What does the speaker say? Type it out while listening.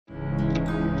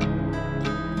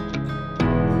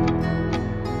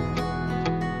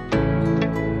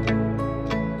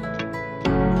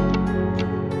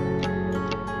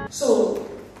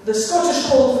The Scottish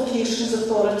Qualifications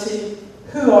Authority,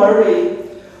 who are we?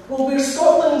 Well, we're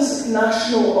Scotland's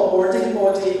national awarding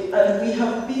body, and we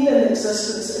have been in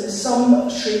existence in some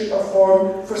shape or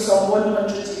form for some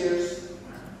 100 years.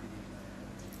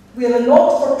 We are a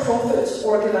not-for-profit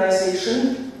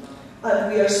organisation,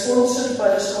 and we are sponsored by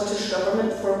the Scottish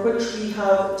Government, for which we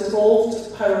have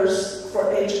devolved powers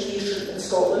for education in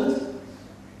Scotland.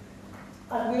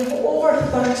 And we have over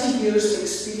 30 years'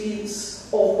 experience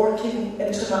of working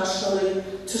internationally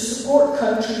to support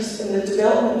countries in the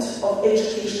development of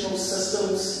educational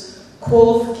systems,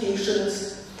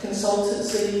 qualifications,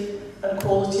 consultancy, and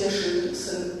quality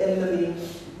assurance in the main.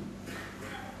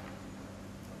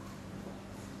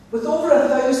 With over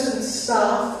 1,000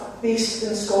 staff based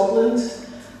in Scotland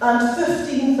and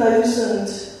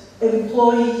 15,000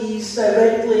 employees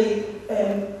directly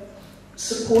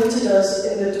supported us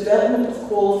in the development of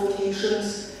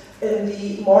qualifications, in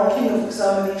the marking of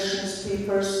examinations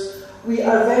papers, we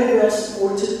are very well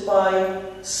supported by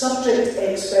subject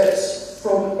experts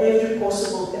from every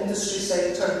possible industry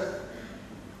sector.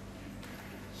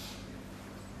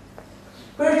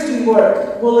 Where do we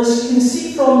work? Well, as you can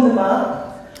see from the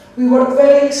map, we work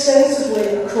very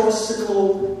extensively across the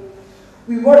globe.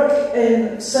 We work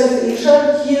in South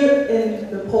Asia, here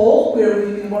in Nepal, where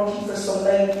we've been working for some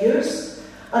 9 years,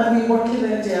 and we work in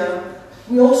India.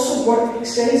 We also work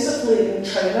extensively in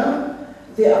China,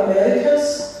 the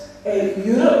Americas,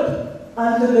 Europe,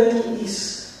 and the Middle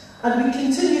East. And we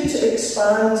continue to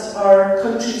expand our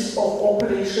countries of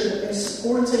operation in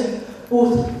supporting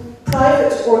both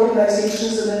private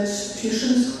organisations and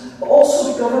institutions, but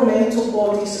also governmental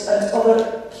bodies and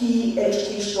other key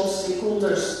educational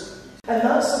stakeholders. And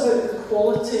that's about the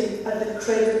quality and the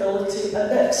credibility and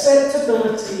the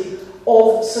acceptability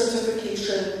of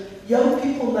certification. Young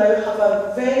people now have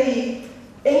a very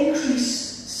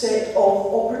increased set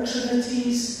of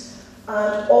opportunities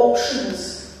and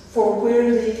options for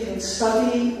where they can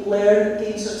study, learn,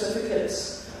 gain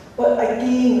certificates. But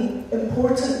again,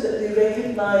 important that they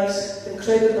recognise the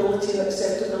credibility and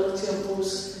acceptability of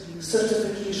those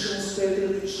certifications where they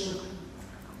reach them.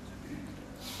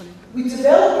 We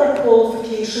develop our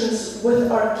qualifications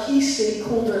with our key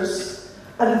stakeholders,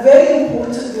 and very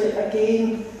importantly,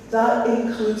 again, that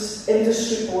includes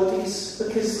industry bodies,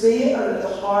 because they are at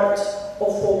the heart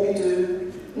of what we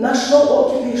do. National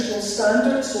occupational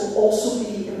standards will also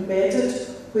be embedded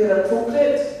where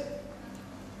appropriate,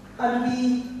 and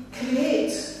we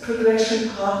create progression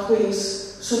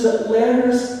pathways so that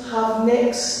learners have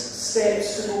next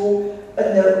steps to go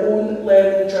in their own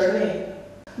learning journey.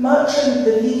 Matching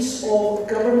the needs of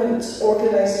government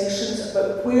organisations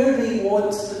about where they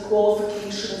want the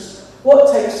qualifications,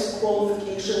 what types of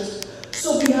qualifications.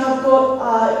 So we have got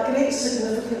a great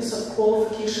significance of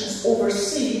qualifications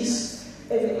overseas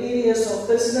in areas of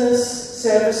business,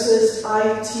 services,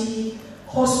 IT,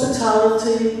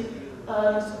 hospitality,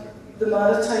 and the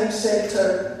maritime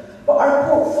sector. But our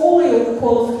portfolio of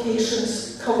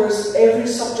qualifications covers every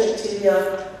subject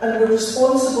area, and we're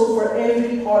responsible for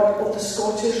every part of the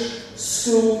Scottish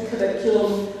school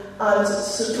curriculum and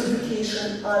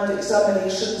certification and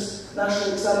examinations,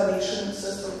 national examination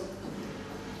system.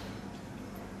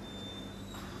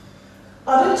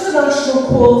 Our international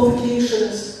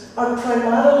qualifications are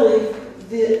primarily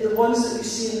the ones that you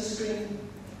see on the screen.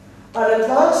 Our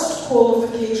advanced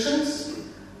qualifications,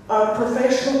 our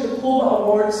professional diploma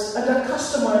awards, and our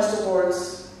customised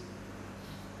awards.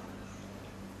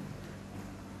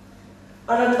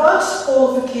 Our advanced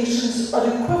qualifications are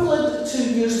equivalent to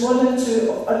years 1 and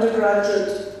 2 of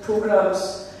undergraduate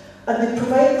programmes, and they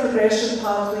provide progression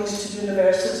pathways to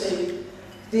university.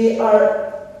 They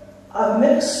are a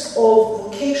mix of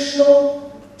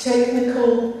vocational,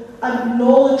 technical, and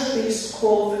knowledge-based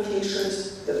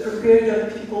qualifications that prepare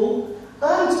young people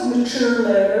and mature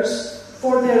learners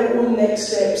for their own next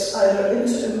steps, either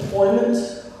into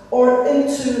employment or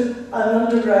into an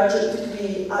undergraduate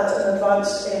degree at an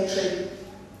advanced entry.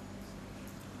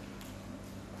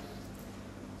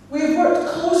 We've worked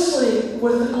closely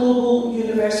with the global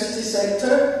university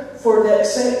sector for the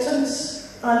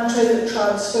acceptance and credit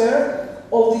transfer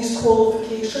of these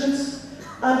qualifications,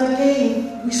 and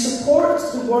again, we support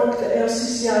the work that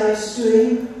LCCI is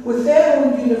doing with their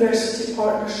own university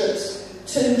partnerships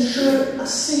to ensure a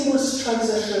seamless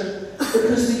transition,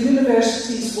 because the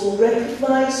universities will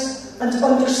recognise and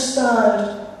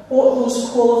understand what those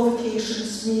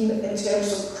qualifications mean in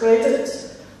terms of credit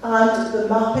and the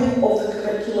mapping of the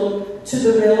curriculum to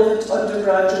the relevant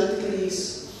undergraduate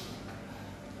degrees.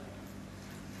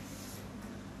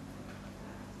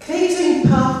 Creating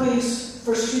pathways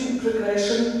for student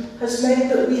progression has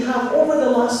meant that we have, over the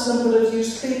last number of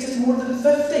years, created more than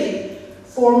 50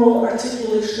 formal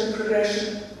articulation and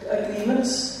progression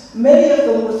agreements, many of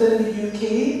them within the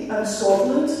UK and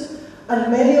Scotland,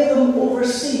 and many of them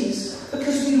overseas,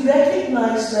 because we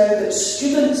recognise now that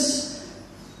students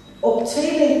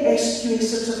obtaining SQA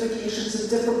certifications in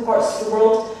different parts of the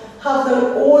world have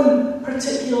their own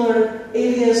particular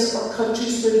areas or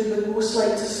countries where they would most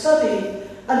like to study.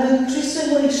 And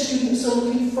increasingly students are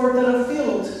looking further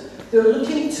afield. They're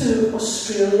looking to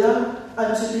Australia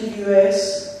and to the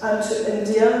US and to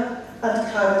India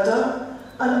and Canada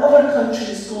and other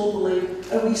countries globally,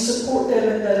 and we support them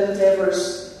in their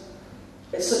endeavours.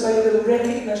 It's about the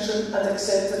recognition and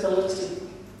acceptability.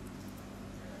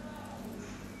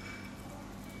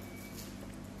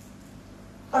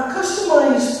 Our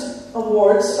customised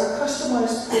awards, our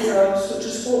customised programmes, which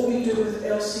is what we do with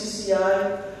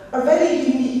LCCI, are very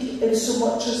unique in so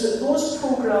much as that those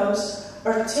programmes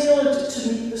are tailored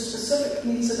to meet the specific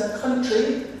needs in a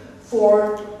country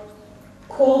for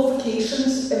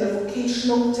qualifications in a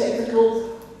vocational,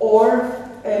 technical or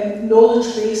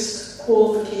knowledge-based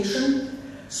qualification,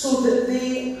 so that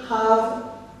they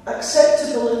have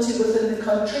acceptability within the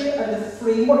country and the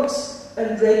frameworks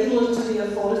and regulatory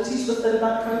authorities within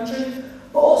that country,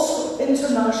 but also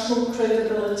international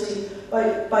credibility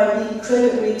by being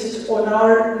credit rated on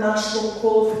our national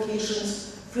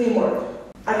qualifications framework.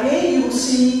 Again, you will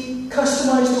see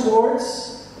customised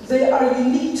awards. They are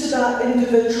unique to that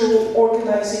individual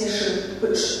organisation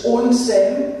which owns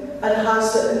them and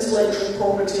has the intellectual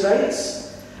property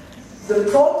rights. The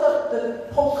product, the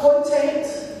content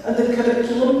and the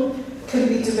curriculum can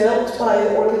be developed by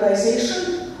the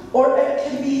organisation, or it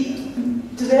can be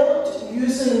developed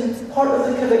using part of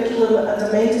the curriculum and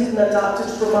amended and adapted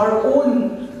from our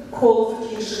own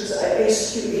qualifications at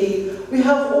SQA. We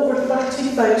have over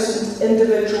 30,000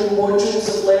 individual modules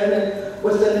of learning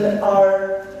within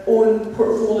our own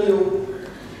portfolio